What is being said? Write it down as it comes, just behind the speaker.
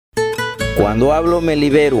Cuando hablo me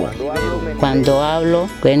libero. Cuando hablo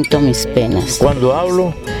cuento mis penas. Cuando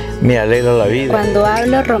hablo me alegra la vida. Cuando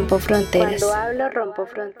hablo rompo fronteras.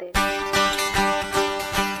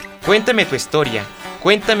 Cuéntame tu historia.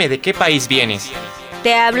 Cuéntame de qué país vienes.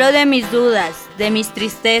 Te hablo de mis dudas, de mis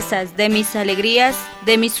tristezas, de mis alegrías,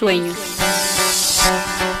 de mis sueños.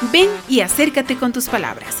 Ven y acércate con tus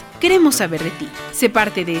palabras. Queremos saber de ti. Sé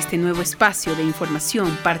parte de este nuevo espacio de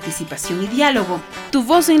información, participación y diálogo. Tu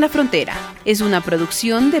Voz en la Frontera es una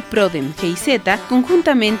producción de Prodem GIZ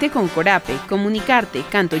conjuntamente con Corape, Comunicarte,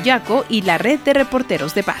 Canto Yaco y la Red de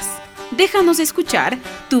Reporteros de Paz. Déjanos escuchar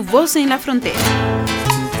Tu Voz en la Frontera.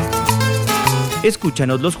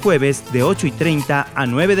 Escúchanos los jueves de 8:30 a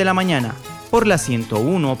 9 de la mañana por la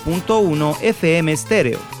 101.1 FM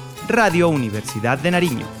Estéreo, Radio Universidad de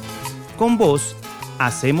Nariño. Con vos,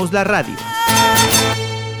 hacemos la radio.